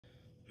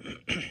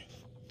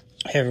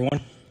Hey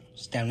everyone,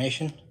 it's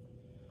Damnation.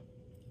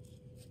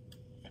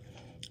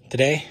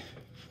 Today,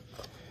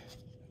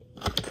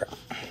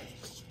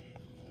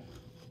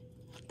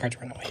 cards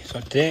ran away.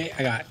 So today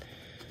I got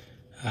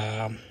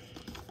a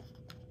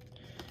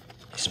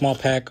small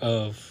pack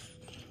of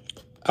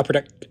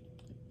Upperdeck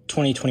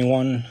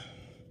 2021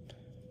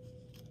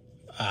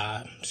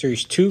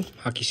 Series 2,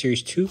 Hockey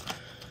Series 2.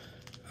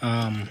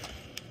 I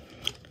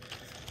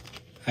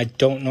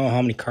don't know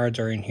how many cards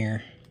are in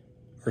here,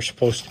 or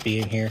supposed to be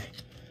in here.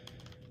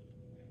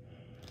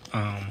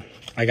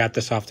 I got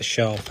this off the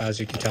shelf. As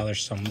you can tell,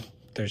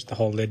 there's the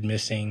whole lid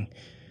missing,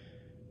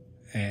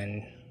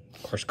 and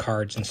of course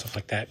cards and stuff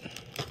like that.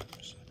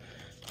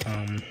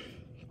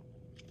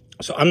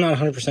 So I'm not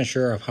 100%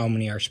 sure of how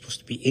many are supposed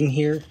to be in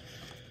here.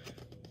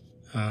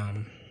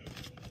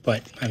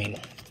 But I mean,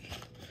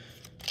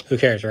 who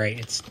cares,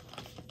 right?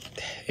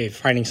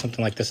 Finding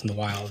something like this in the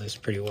wild is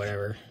pretty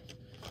whatever.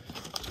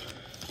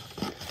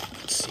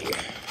 Let's see.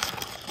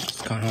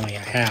 Let's count how many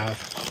I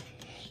have.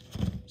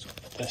 Let's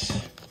put this.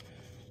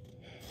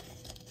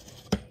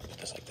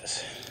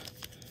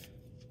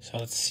 So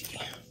let's see.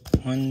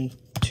 1,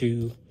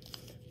 2,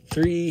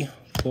 3,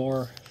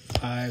 4,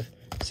 5,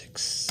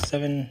 6,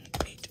 7,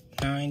 8,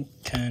 9,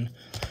 10,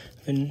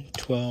 11,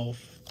 12,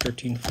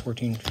 13,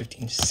 14,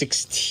 15,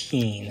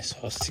 16.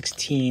 So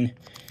 16.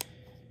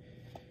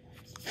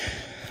 Let's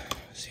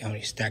see how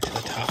many stack to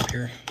the top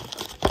here.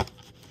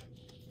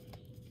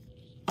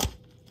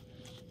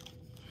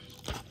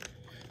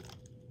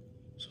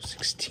 So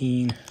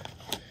 16.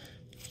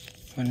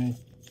 1,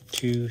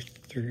 2,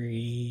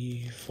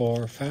 3,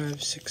 4,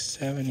 5, 6,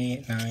 7,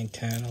 8, 9,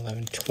 10,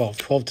 11, 12.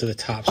 12 to the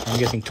top. So I'm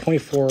guessing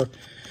 24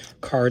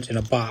 cards in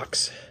a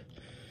box.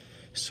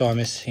 So I'm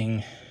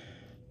missing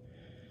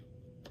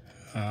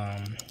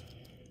I'm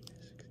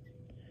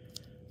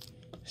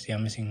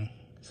missing,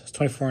 so it's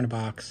 24 in a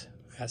box.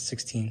 I got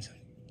 16,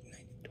 17,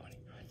 19, 20,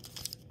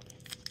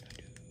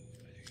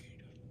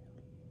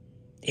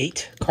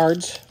 8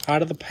 cards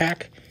out of the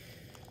pack.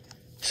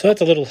 So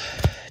that's a little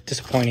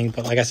disappointing,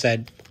 but like I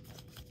said,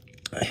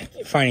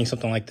 finding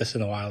something like this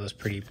in the wild is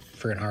pretty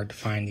freaking hard to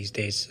find these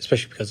days,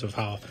 especially because of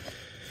how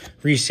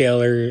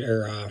reseller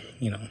or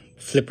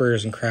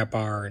flippers and crap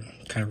are, and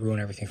kind of ruin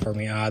everything for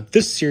me.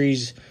 This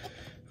series,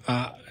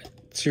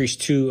 Series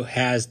 2,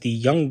 has the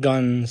Young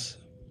Guns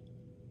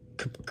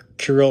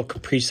Kirill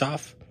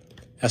Kaprizov.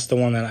 That's the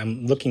one that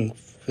I'm looking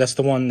for. That's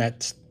the one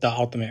that's the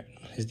ultimate,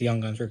 is the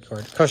Young Guns record.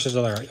 Of course, there's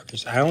other.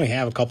 I only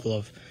have a couple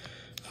of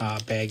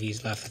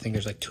baggies left. I think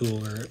there's like 2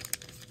 or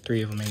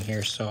 3 of them in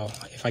here. So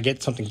if I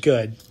get something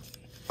good,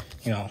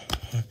 the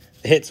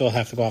hits will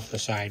have to go off to the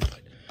side. But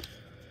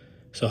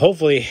so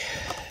hopefully,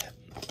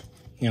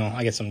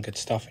 I get some good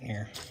stuff in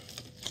here.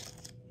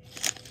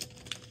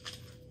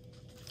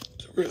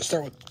 So we're gonna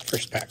start with the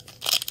first pack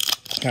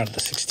out of the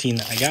 16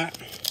 that I got.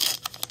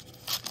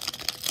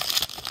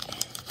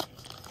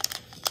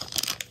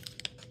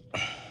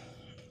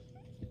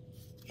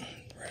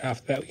 Right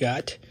off the bat, we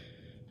got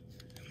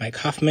Mike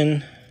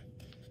Hoffman.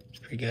 It's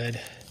pretty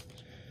good.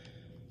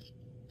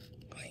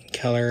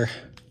 Keller,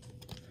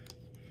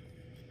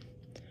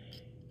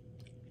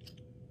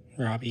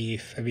 Robbie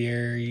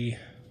February,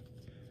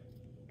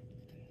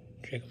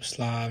 Jacob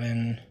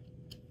Slavin,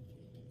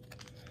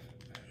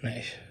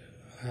 nice.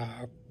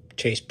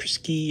 Chase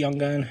Prisky, Young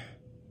Gun,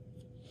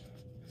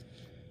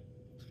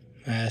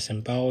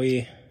 Madison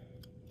Bowie,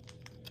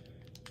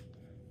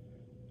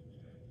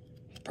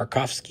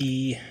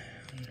 Barkovsky.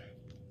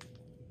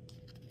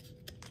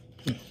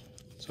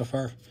 So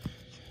far,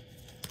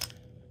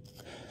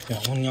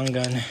 got 1 Young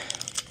Gun.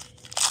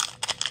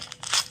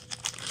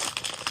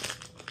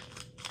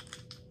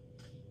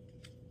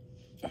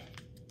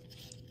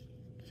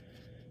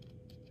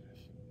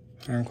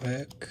 Arm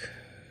quick.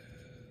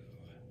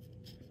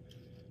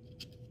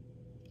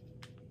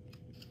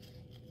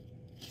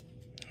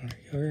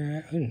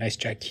 Ooh, nice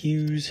Jack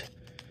Hughes.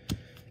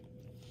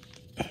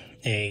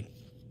 A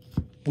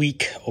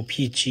weak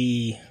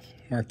O-Pee-Chee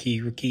marquee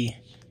rookie.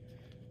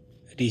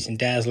 A decent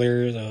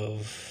Dazzlers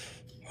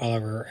of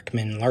Oliver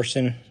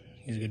Ekman-Larsson.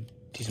 He's a good,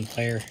 decent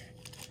player.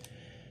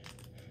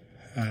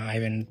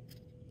 Ivan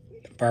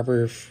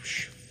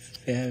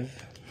Barber-Fev.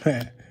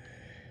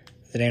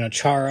 Zdeno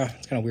Chara.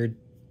 It's kind of weird.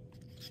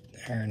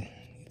 The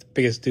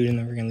biggest dude in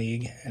the freaking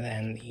league. And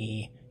then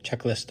the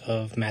checklist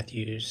of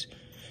Matthews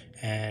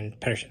and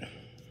Pedersen.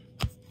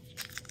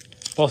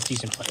 Both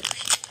decent players.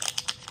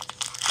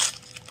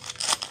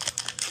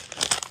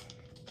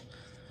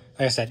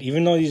 Like I said,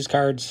 even though these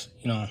cards,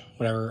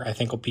 whatever, I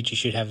think O-Pee-Chee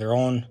should have their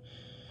own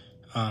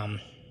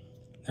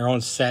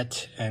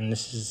set, and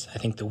this is, I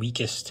think, the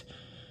weakest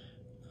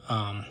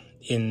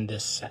in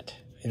this set,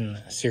 in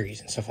the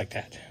series and stuff like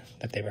that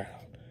they brought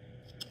out.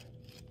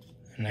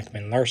 And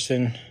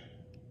Ekman-Larsson.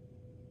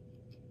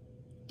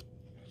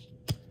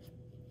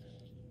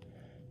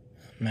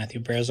 Matthew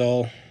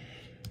Brazel,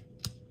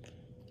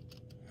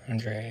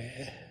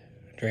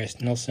 Andreas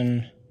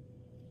Nilsson,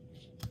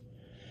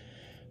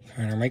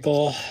 Connor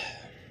Michael,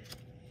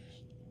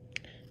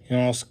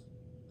 Jonas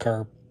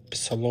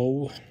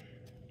Carpsalo,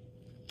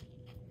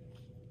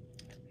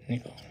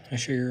 Nico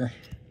Fisher,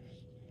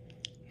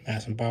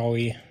 Madison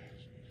Bowie,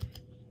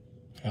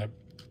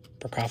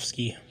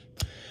 Burkowski.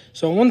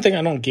 So one thing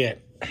I don't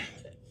get,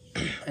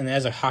 and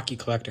as a hockey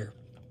collector,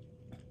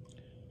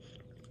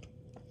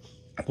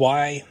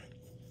 why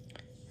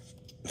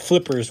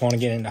flippers want to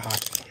get into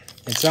hockey.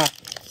 It's not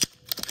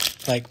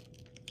like,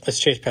 let's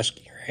chase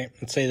Pesky, right?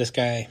 Let's say this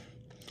guy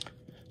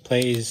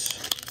plays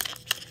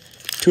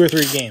 2 or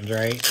 3 games,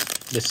 right,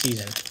 this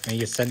season, and he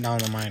gets sent down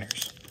to the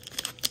minors.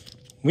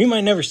 We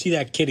might never see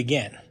that kid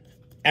again,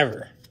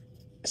 ever.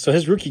 So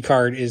his rookie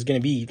card is going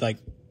to be like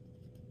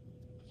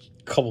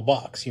a couple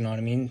bucks, you know what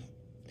I mean?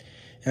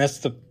 And that's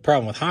the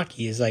problem with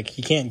hockey, is like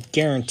you can't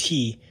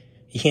guarantee,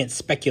 you can't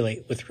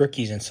speculate with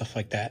rookies and stuff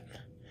like that.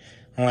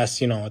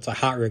 Unless, you know, it's a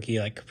hot rookie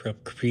like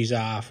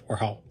Kaprizov, or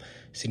how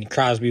Sidney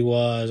Crosby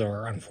was,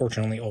 or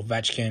unfortunately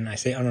Ovechkin. I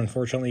say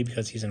unfortunately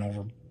because he's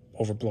an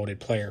overbloated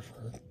player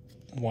for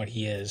what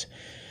he is.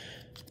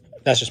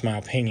 That's just my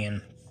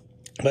opinion.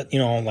 But, you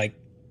know, like,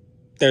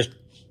 there's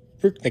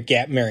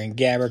the Marion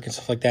Gaborik and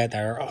stuff like that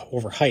are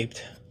overhyped.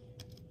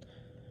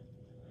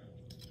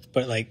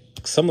 But, like,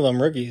 some of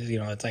them rookies, you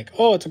know, it's like,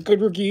 oh, it's a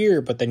good rookie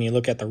year. But then you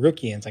look at the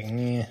rookie and it's like,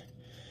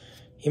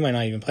 he might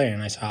not even play in a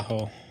nice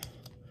Aho.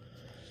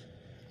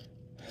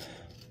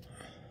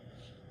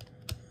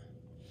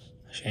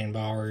 Shane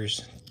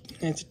Bowers.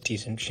 It's a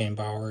decent Shane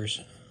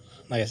Bowers.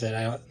 Like I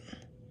said,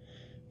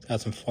 it's got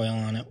some foil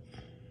on it.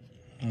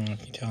 I don't know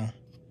if you can tell.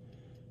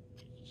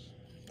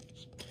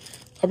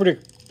 Upperdeck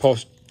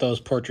post those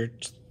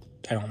portraits.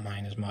 I don't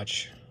mind as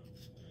much.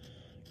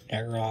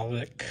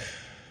 Jagrovic,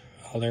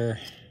 Alder,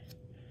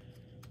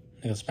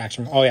 Nicholas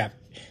Backstrom. Oh, yeah.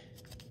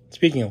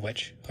 Speaking of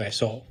which, okay,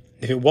 so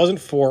if it wasn't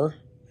for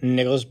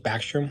Nicholas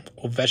Backstrom,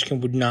 Ovechkin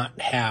would not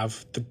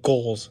have the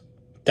goals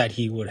that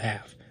he would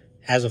have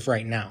as of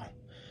right now.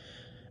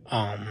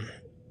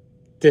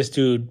 This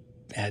dude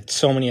had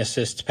so many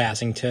assists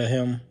passing to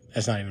him.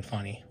 That's not even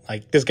funny.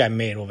 Like, this guy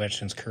made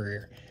Ovechkin's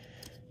career.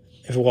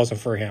 If it wasn't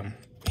for him,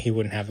 he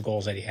wouldn't have the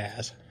goals that he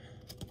has.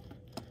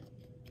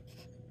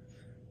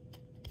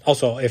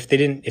 Also, if they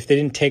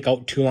didn't take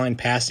out 2-line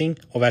passing,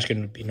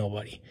 Ovechkin would be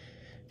nobody,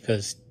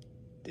 because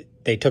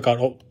they took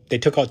out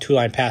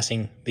 2-line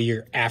passing the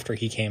year after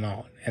he came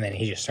out, and then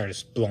he just started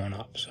blowing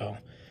up. So,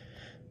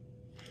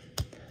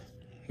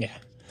 yeah.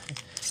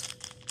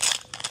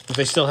 If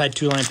they still had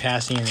 2-line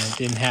passing and they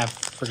didn't have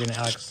friggin'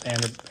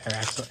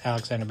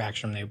 Alexander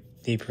Backstrom,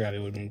 they probably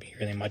wouldn't be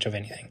really much of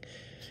anything.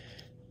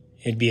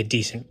 It'd be a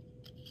decent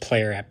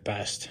player at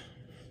best.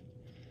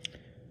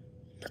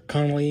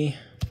 Connolly,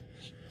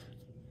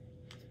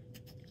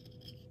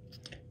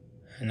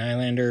 an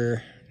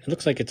Islander. It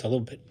looks like it's a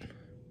little bit.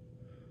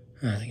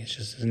 I think it's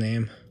just his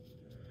name.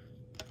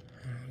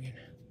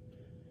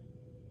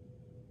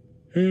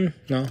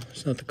 No,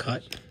 it's not the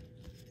cut.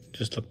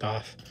 Just looked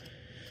off.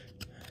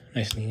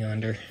 Nice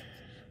Nylander.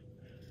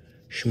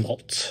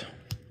 Schmaltz.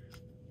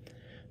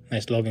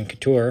 Nice Logan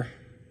Couture.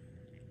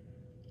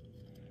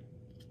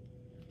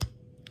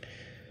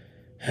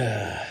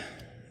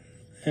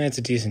 It's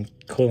a decent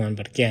cool one,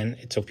 but again,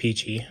 it's so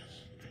peachy.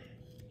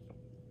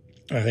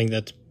 I think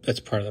that's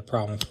part of the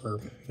problem for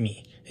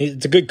me.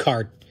 It's a good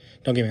card.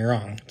 Don't get me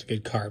wrong. It's a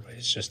good card, but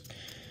it's just,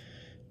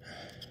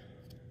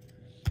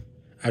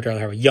 I'd rather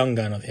have a young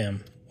gun of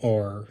him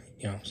or,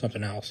 you know,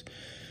 something else.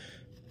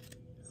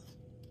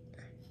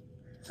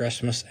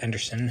 Rasmus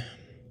Anderson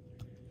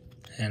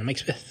and Mike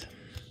Smith.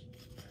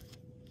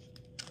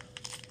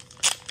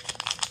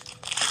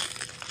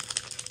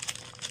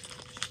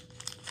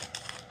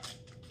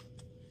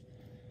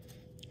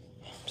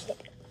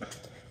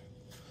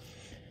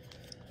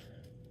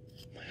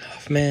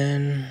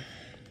 Hoffman.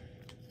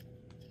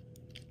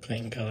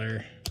 Clayton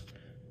Keller.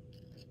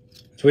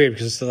 It's weird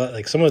because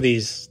like some of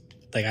these,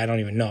 like, I don't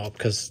even know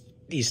because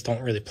these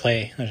don't really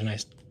play. There's a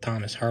nice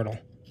Thomas Hartle.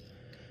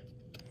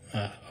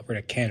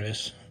 Upperdeck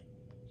canvas.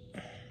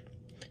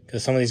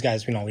 Because some of these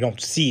guys, you know, we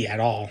don't see at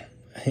all,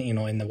 you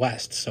know, in the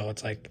West. So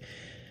it's like,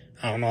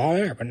 I don't know how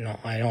they are, but no,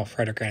 I know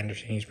Frederick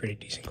Anderson, he's pretty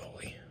decent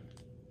goalie.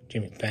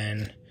 Jimmy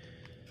Benn,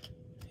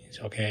 he's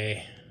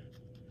okay.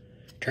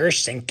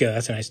 Tarasenko,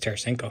 that's a nice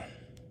Tarasenko.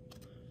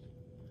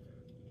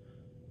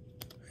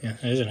 Yeah,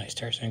 it is a nice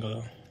Tarasenko,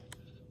 though.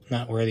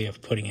 Not worthy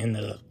of putting in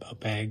the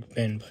bag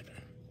bin, but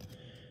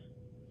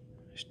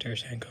it's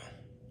Tarasenko.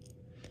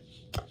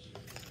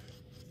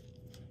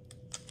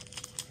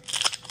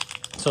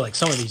 So like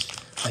some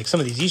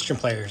of these Eastern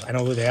players, I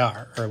know who they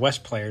are, or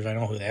West players, I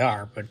know who they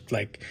are. But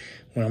like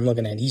when I'm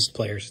looking at East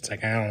players, it's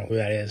like I don't know who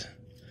that is.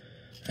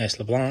 Nice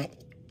LeBlanc.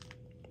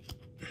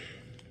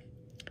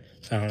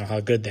 So I don't know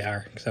how good they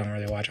are because I don't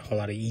really watch a whole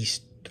lot of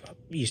East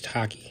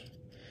hockey.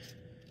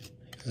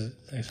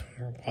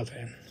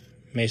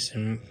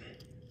 Mason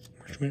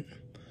Marchment.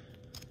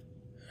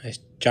 Nice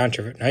John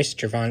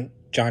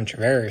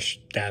Tavares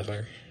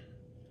Dazzler.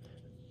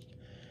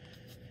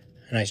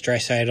 A nice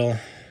Draisaitl.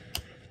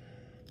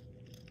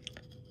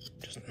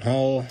 Justin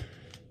Hull.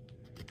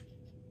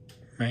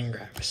 Ryan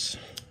Gravis.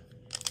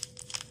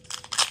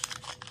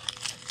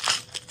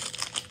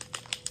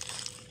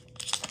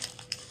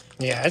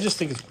 Yeah, I just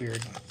think it's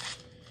weird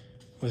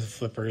with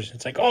flippers.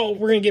 It's like, oh,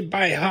 we're going to get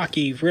by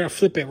hockey. We're going to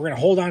flip it. We're going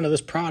to hold on to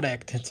this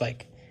product. It's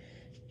like,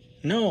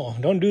 no,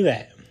 don't do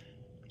that.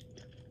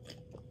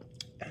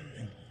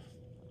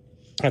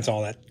 That's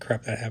all that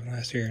crap that happened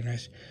last year.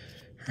 Nice.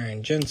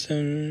 Ryan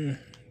Jensen,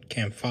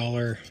 Cam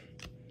Fowler,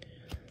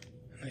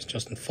 nice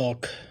Justin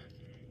Falk,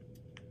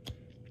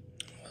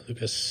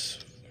 Lucas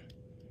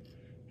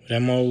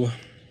Demo,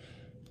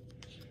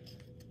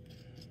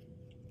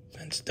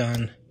 Vince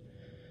Dunn,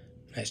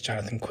 nice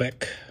Jonathan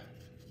Quick,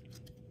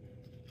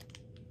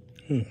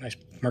 nice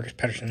Marcus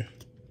Pettersson,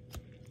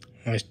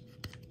 nice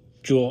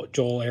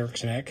Joel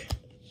Eriksson.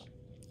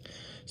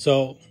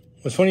 So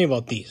what's funny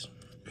about these,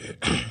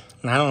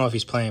 and I don't know if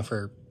he's playing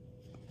for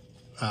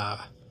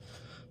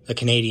the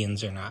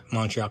Canadians or not,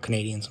 Montreal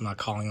Canadiens. I'm not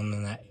calling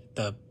them that,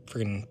 the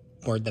freaking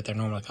word that they're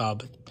normally called,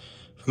 but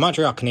for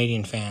Montreal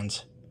Canadian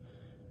fans,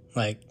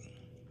 like,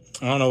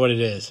 I don't know what it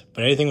is,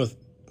 but anything with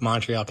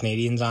Montreal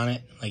Canadiens on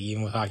it, like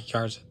even with hockey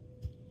cards,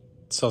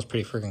 it sells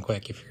pretty freaking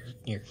quick if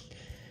you're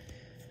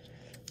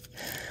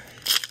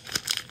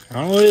I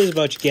don't know what it is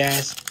about you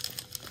guys.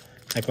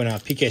 Like when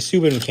PK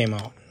Subban came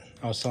out,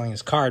 I was selling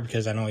his card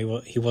because I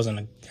know he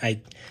wasn't I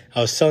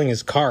was selling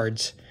his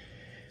cards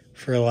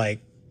for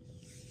like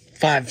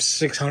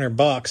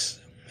 $500-600,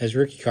 his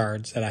rookie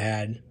cards that I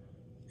had,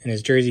 and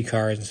his jersey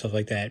cards and stuff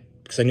like that,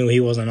 because I knew he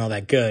wasn't all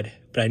that good.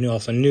 But I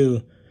also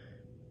knew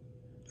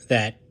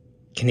that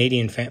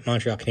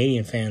Montreal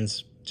Canadian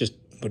fans just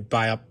would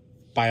buy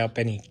up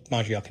any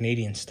Montreal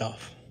Canadian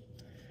stuff.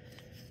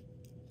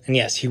 And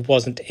yes, he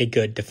wasn't a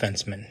good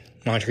defenseman.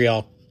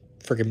 Montreal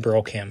freaking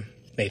broke him.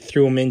 They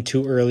threw him in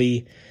too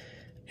early,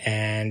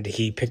 and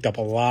he picked up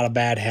a lot of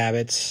bad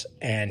habits,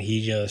 and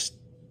he was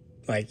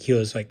like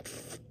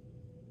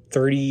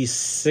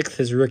 36th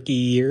his rookie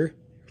year,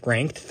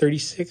 ranked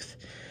 36th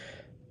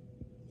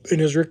in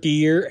his rookie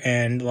year,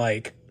 and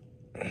like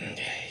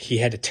he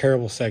had a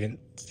terrible second.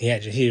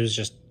 He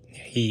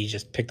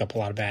just picked up a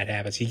lot of bad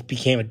habits. He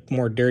became a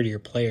more dirtier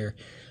player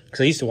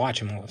because I used to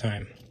watch him all the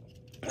time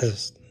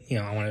because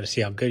I wanted to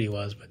see how good he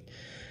was. But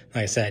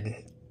like I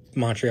said,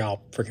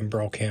 Montreal freaking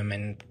broke him,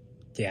 and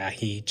yeah,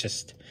 he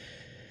just,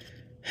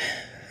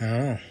 I don't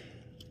know.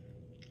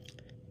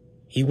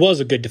 He was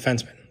a good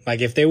defenseman.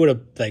 Like if they would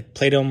have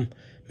played him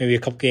maybe a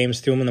couple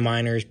games, threw him in the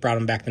minors, brought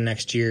him back the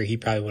next year, he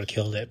probably would have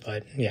killed it.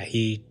 But yeah,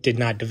 he did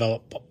not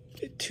develop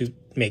to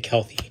make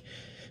healthy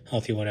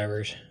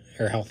whatevers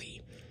or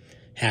healthy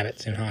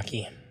habits in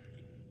hockey.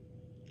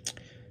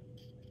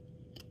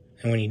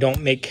 And when you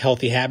don't make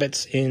healthy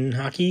habits in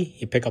hockey,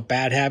 you pick up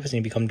bad habits and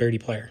you become a dirty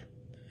player.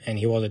 And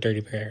he was a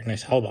dirty player.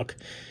 Nice Hellbuck.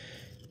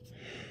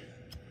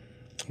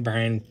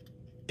 Brian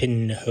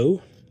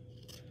Pinho.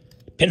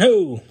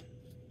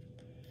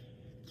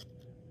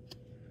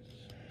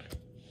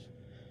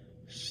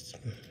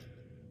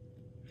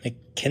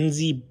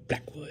 Mackenzie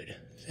Blackwood.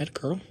 Is that a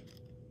girl?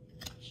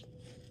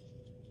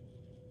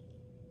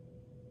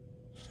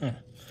 Huh.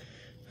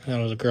 I thought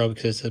it was a girl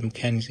because it said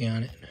Mackenzie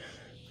on it.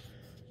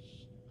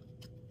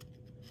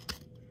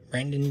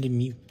 Brandon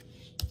Lemieux.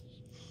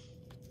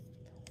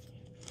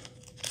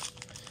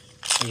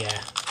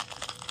 Yeah.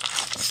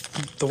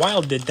 The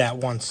Wild did that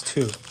once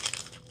too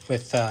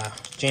with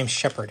James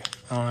Shepard.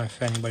 I don't know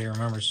if anybody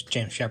remembers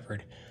James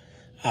Shepard.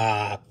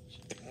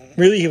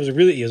 He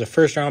was a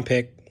first round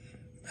pick.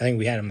 I think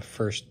we had him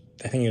first.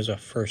 I think he was a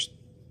first.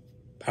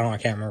 I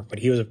can't remember, but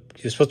he was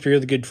supposed to be a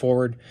really good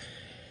forward.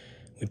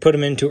 We put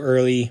him in too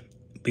early.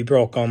 We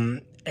broke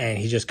him, and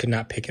he just could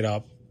not pick it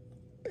up.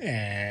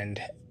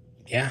 And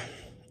yeah,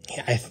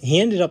 he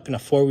ended up in a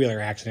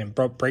 4-wheeler accident,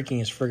 breaking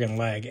his friggin'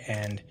 leg,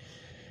 and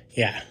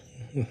yeah,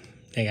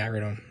 they got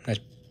rid of him. Nice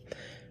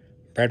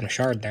Brad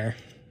Machard there.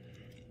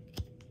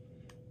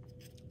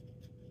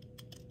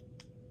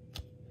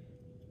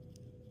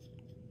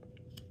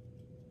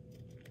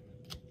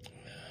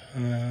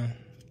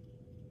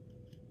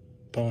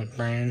 Bowen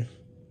Bryan,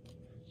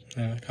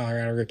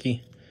 Colorado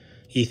rookie.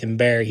 Ethan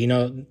Bear, he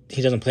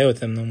doesn't play with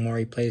them no more.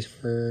 He plays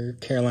for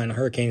Carolina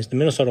Hurricanes. The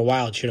Minnesota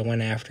Wild should have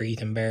went after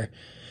Ethan Bear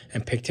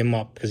and picked him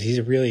up because he's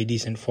a really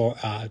decent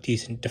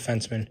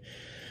defenseman.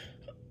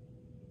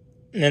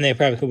 And then they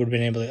probably would have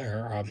been able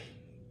to,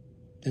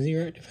 is he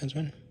a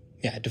defenseman?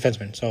 Yeah,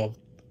 defenseman. So,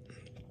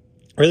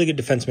 really good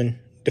defensive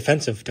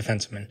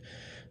defenseman.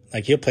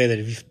 Like, he'll play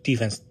the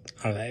defense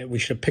out of that. We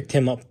should have picked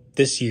him up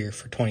this year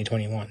for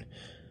 2021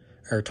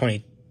 or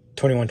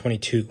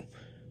 2021-22.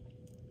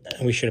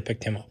 And we should have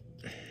picked him up.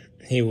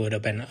 He would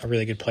have been a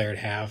really good player to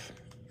have.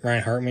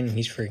 Ryan Hartman,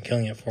 he's freaking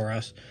killing it for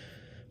us.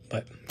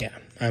 But, yeah,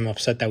 I'm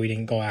upset that we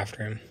didn't go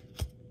after him.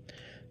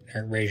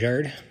 Eric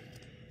Rajard.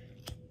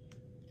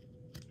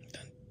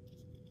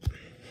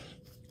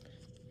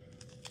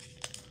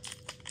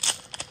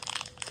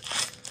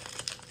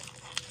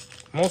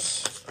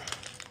 But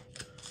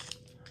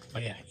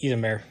yeah,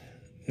 Ethan Bear.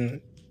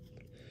 Nice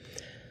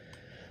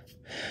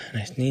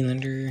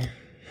Nylander.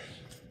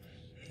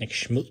 Nick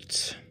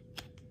Schmutz.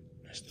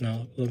 Nice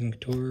Logan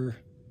Couture.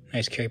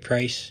 Nice Carey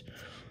Price.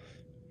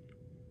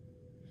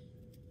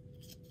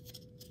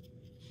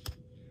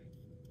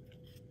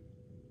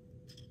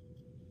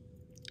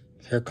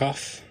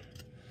 Herkoff.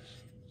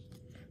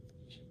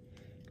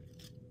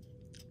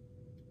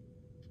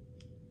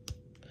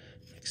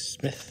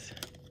 Smith.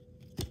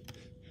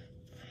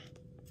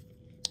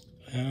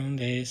 And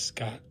a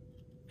Scott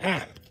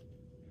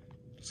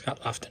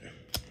Lofton.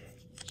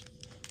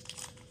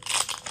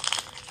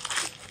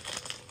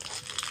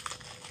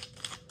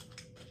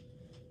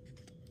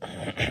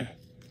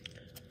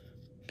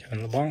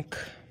 Kevin LeBlanc.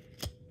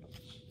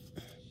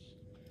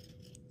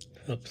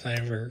 Philip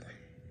Sliver.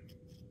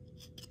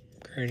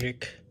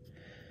 Kredic.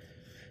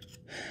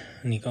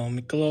 Nico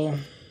Mikolo.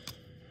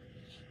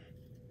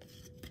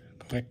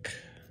 Quick.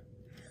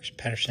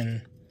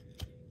 Patterson,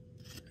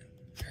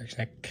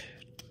 Eriksson,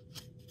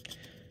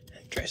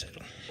 and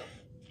Draisaitl.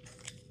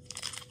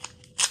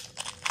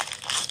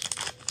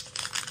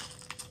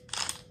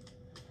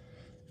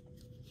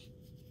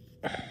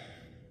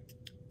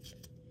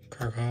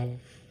 Karkov,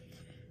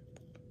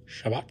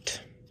 Shabbat,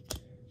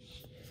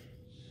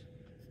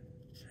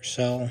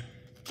 Marcel,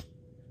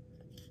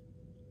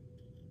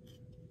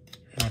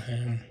 not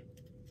him.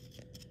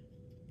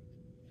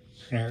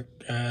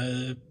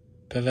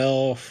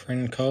 Pavel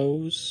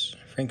Francouz.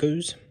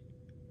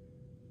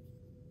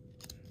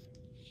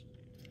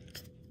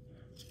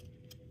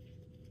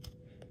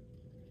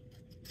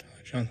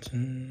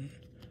 Johnson.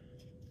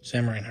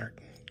 Sam Reinhart.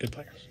 Good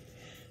player.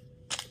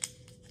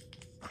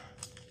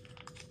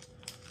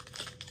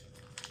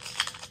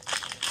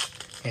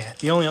 Yeah,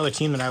 the only other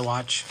team that I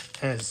watch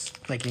as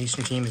like an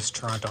Eastern team is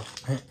Toronto.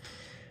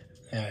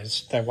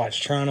 I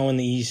watch Toronto in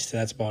the East.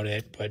 That's about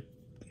it. But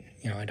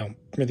I don't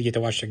really get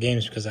to watch their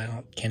games because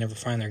can't ever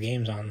find their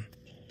games on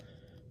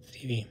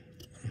TV.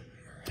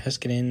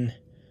 Heiskanen,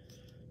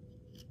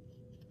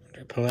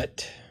 Andre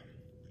Palat,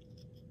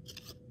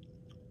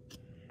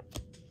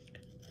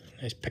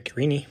 nice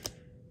Pecorini,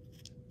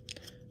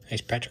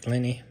 nice Patrick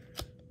Linney,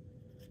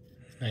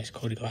 nice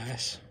Cody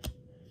Glass.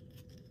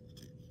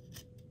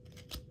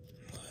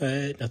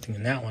 But nothing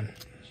in that one.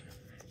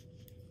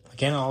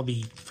 Again, all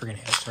be friggin'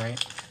 hits,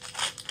 right?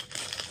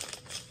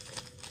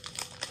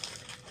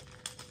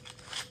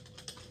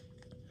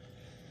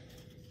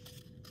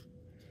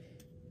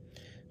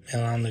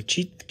 Milan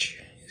Lucic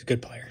is a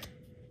good player.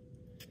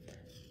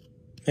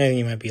 I think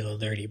he might be a little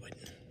dirty, but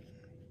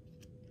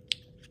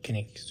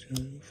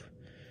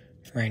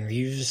Ryan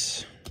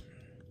Reeves,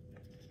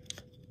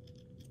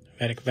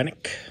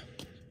 Vanek,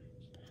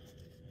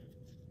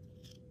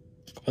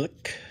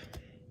 Kvalik,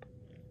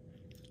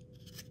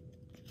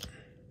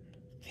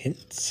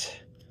 Hintz,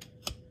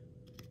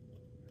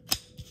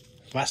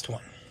 last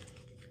one.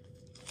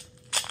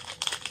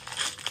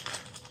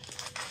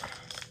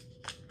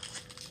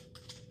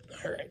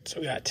 All right, so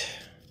we got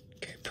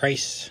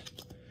Price,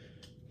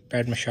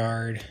 Brad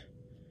Machard,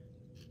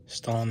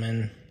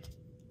 Stallman,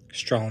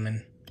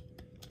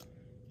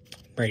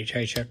 Brady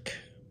Chychuk,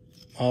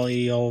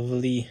 Ollie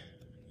Olivey,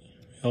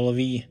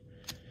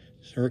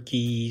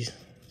 Rookie,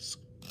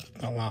 Scott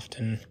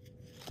Lofton,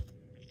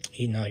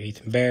 another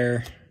Ethan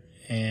Bear,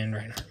 and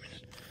Ryan Hartman.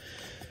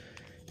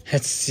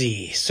 Let's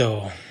see.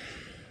 So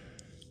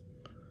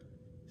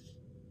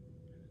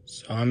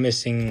I'm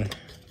missing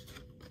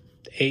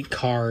 8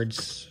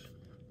 cards.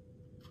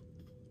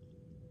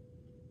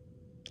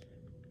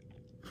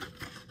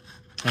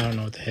 I don't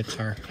know what the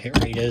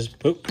hit rate is.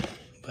 Boop.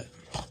 But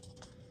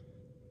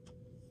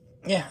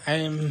yeah, I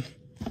am.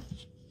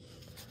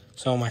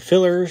 So my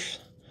fillers.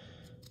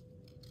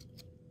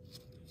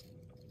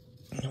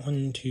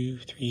 1, 2,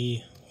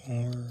 3,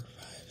 4, 5,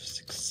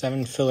 6,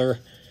 7 filler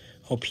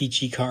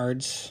OPG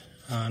cards.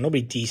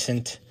 Nobody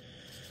decent.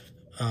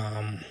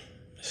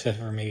 Except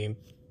for maybe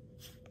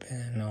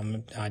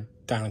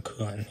Donald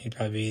Coolin. He'd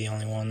probably be the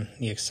only one,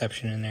 the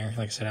exception in there.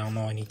 Like I said, I don't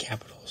know any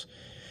capitals.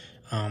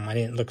 I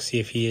didn't look to see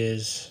if he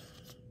is.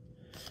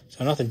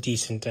 So nothing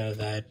decent out of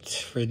that.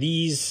 For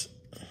these,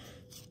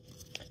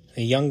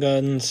 the Young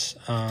Guns,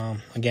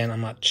 again, I'm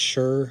not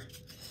sure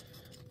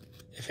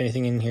if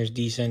anything in here is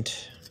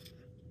decent.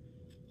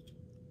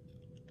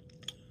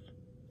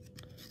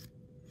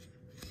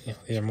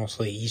 These are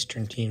mostly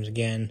Eastern teams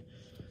again.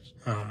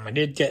 I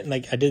did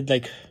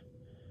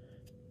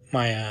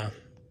my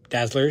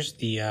Dazzlers,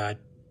 the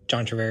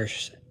John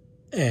Tavares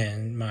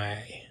and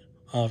my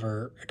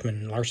Oliver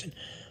Ekman-Larsson.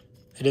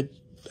 I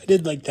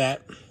did like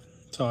that,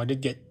 so I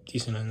did get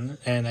decent,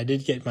 and I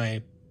did get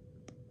a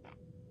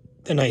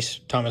nice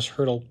Thomas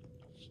Hertel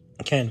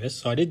canvas,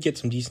 so I did get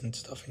some decent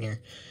stuff in here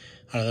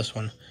out of this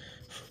one.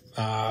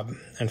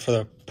 And for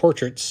the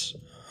portraits,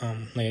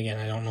 again,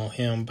 I don't know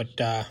him, but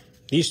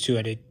these two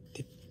I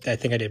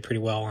think I did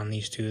pretty well on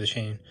these two, the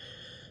Shane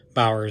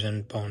Bowers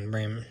and Bowen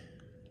Brim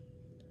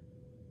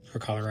for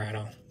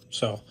Colorado.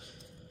 So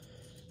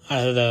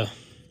out of the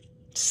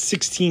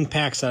 16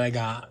 packs that I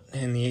got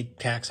and the 8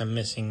 packs I'm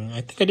missing,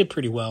 I think I did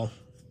pretty well.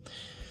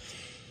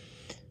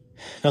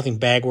 Nothing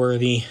bag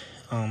worthy.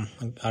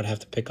 I'd have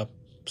to pick up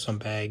some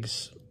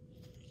bags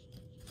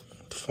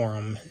for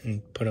them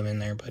and put them in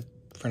there, but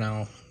for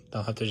now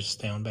they'll have to just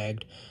stay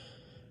unbagged.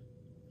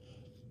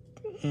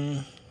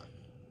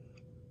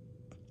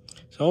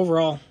 So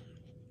overall,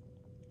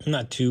 I'm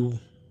not too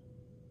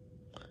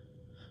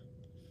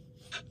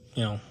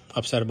you know,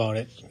 upset about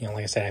it. You know,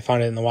 like I said, I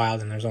found it in the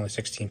wild and there's only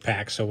 16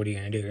 packs, so what are you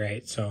going to do,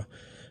 right? So,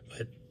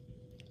 but,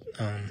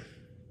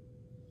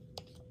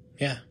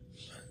 yeah.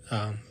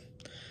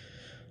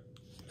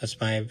 That's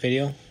my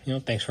video. You know,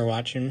 thanks for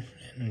watching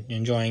and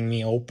enjoying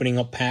me opening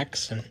up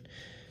packs, and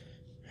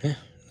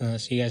yeah,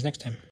 see you guys next time.